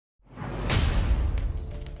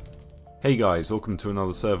Hey guys, welcome to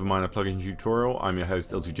another ServerMiner plugin tutorial. I'm your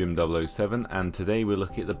host LTJim007 and today we're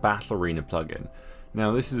looking at the Battle Arena plugin.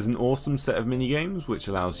 Now this is an awesome set of minigames which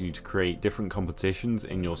allows you to create different competitions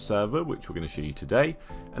in your server, which we're going to show you today.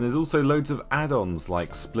 And there's also loads of add-ons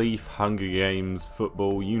like Spleef, Hunger Games,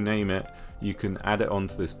 football, you name it. You can add it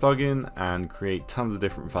onto this plugin and create tons of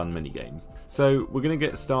different fun minigames. So we're going to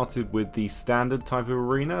get started with the standard type of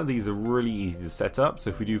arena. These are really easy to set up. So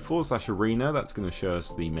if we do /arena, that's going to show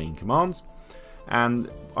us the main commands. And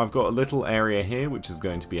I've got a little area here which is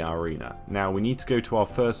going to be our arena. Now we need to go to our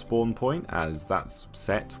first spawn point as that's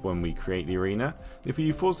set when we create the arena. If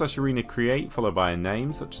we do /arena create followed by a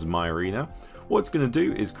name such as my arena, what it's going to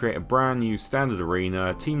do is create a brand new standard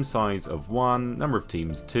arena, team size of 1, number of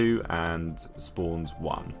teams 2 and spawns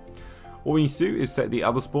 1. What we need to do is set the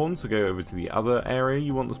other spawn, so go over to the other area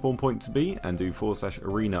you want the spawn point to be and do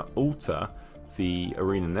 /arena alter the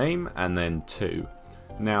arena name and then 2.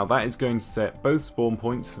 Now that is going to set both spawn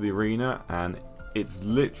points for the arena, and it's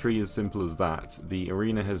literally as simple as that. The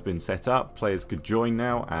arena has been set up, players could join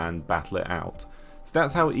now and battle it out. So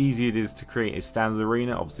that's how easy it is to create a standard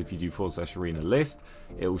arena. Obviously if you do /arena list,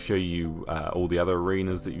 it will show you all the other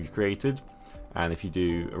arenas that you've created. And if you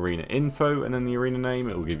do arena info and then the arena name,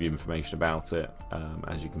 it will give you information about it,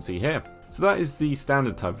 as you can see here. So that is the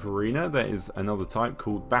standard type of arena. There is another type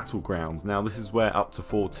called Battlegrounds. Now this is where up to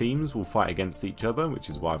 4 teams will fight against each other, which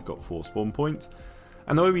is why I've got 4 spawn points.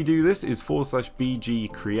 And the way we do this is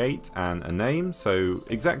 /bg create and a name. So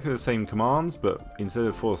exactly the same commands, but instead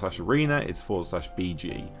of /arena, it's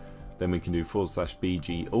 /bg. Then we can do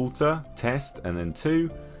 /bg alter, test, and then 2.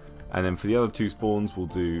 And then for the other 2 spawns, we'll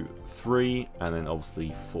do 3 and then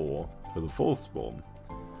obviously 4 for the 4th spawn.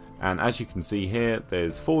 And as you can see here,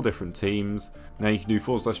 there's 4 different teams. Now you can do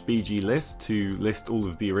 /bg list to list all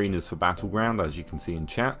of the arenas for Battleground, as you can see in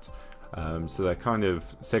chat. So they're kind of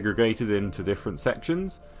segregated into different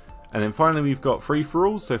sections. And then finally we've got free for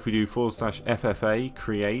all. So if we do /ffa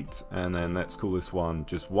create, and then let's call this one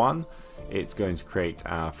just 1, it's going to create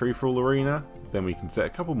our free for all arena. Then we can set a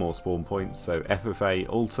couple more spawn points. So FFA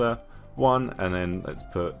alter 1, and then let's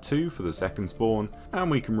put 2 for the second spawn,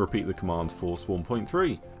 and we can repeat the command for spawn point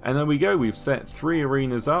 3. And there we go, we've set 3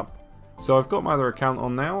 arenas up. So I've got my other account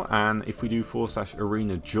on now, and if we do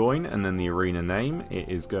 /arena join and then the arena name, it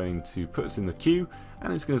is going to put us in the queue,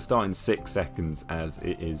 and it's going to start in 6 seconds as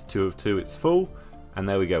it is 2 of 2, it's full. And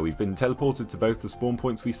there we go, we've been teleported to both the spawn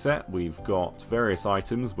points we set. We've got various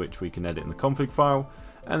items which we can edit in the config file.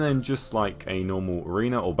 And then just like a normal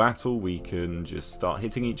arena or battle, we can just start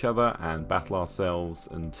hitting each other and battle ourselves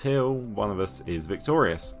until one of us is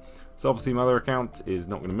victorious. So obviously my other account is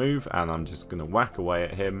not going to move, and I'm just going to whack away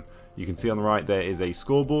at him. You can see on the right there is a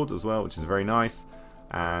scoreboard as well, which is very nice.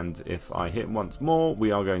 And if I hit once more,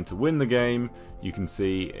 we are going to win the game. You can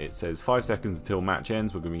see it says 5 seconds until match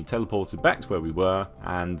ends. We're going to be teleported back to where we were,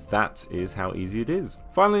 and that is how easy it is.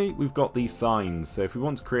 Finally, we've got these signs. So if we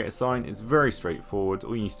want to create a sign, it's very straightforward.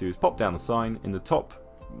 All you need to do is pop down the sign. In the top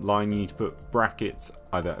line, you need to put brackets,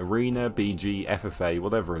 either arena, BG, FFA,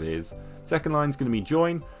 whatever it is. Second line is going to be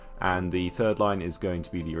join, and the third line is going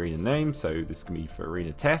to be the arena name. So this can be for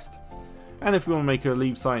arena test. And if we want to make a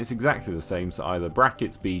leave sign, it's exactly the same, so either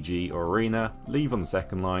brackets, BG or arena, leave on the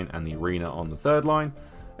second line and the arena on the third line,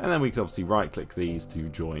 and then we can obviously right click these to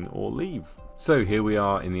join or leave. So here we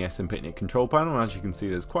are in the SMPicnic control panel, and as you can see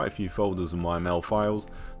there's quite a few folders and YML files.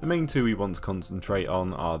 The main 2 we want to concentrate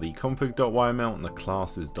on are the config.yml and the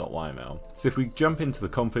classes.yml. So if we jump into the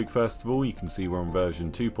config first of all, you can see we're on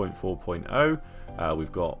version 2.4.0.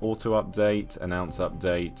 We've got auto update, announce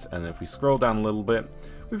update, and if we scroll down a little bit,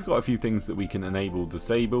 we've got a few things that we can enable,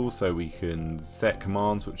 disable, so we can set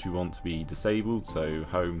commands which we want to be disabled, so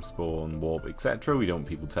home, spawn, warp, etc. We don't want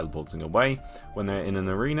people teleporting away when they're in an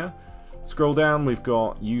arena. Scroll down, we've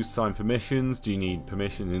got use sign permissions. Do you need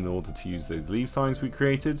permission in order to use those leave signs we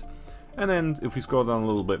created? And then if we scroll down a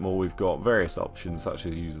little bit more, we've got various options such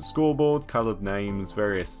as use a scoreboard, coloured names,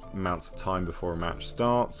 various amounts of time before a match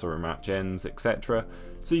starts or a match ends, etc.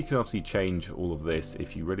 So you can obviously change all of this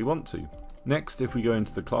if you really want to. Next, if we go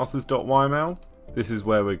into the classes.yml, this is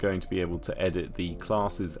where we're going to be able to edit the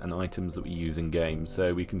classes and items that we use in game.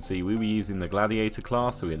 So we can see we were using the gladiator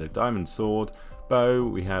class, so we had a diamond sword, bow,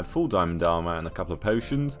 we had full diamond armor and a couple of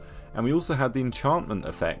potions, and we also had the enchantment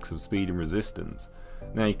effects of speed and resistance.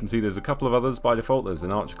 Now you can see there's a couple of others by default. There's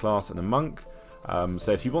an archer class and a monk.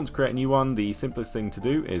 So if you want to create a new one, the simplest thing to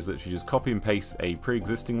do is literally just copy and paste a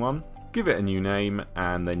pre-existing one. give it a new name,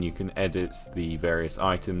 and then you can edit the various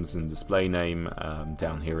items and display name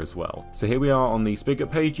down here as well. So here we are on the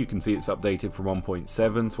Spigot page. You can see it's updated from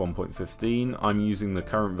 1.7 to 1.15. I'm using the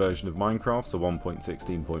current version of Minecraft, so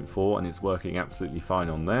 1.16.4, and it's working absolutely fine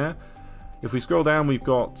on there. If we scroll down, we've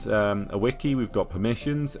got a wiki, we've got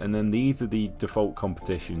permissions, and then these are the default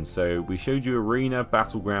competitions. So we showed you Arena,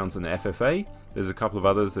 Battlegrounds, and FFA. There's a couple of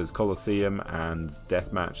others. There's Coliseum and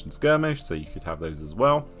Deathmatch and Skirmish, so you could have those as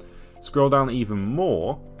well. Scroll down even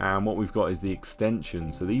more, and what we've got is the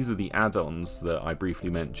extensions. So these are the add-ons that I briefly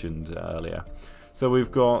mentioned earlier. So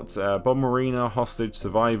we've got Bomb Arena, Hostage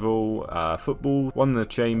Survival, Football, One in the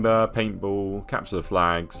Chamber, Paintball, Capture the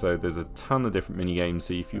Flag. So there's a ton of different minigames,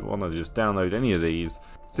 so if you want to just download any of these.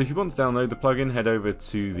 So if you want to download the plugin, head over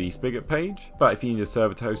to the Spigot page. But if you need a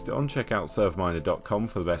server to host it on, check out ServerMiner.com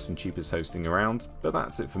for the best and cheapest hosting around. But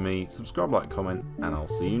that's it for me. Subscribe, like, comment, and I'll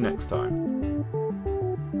see you next time.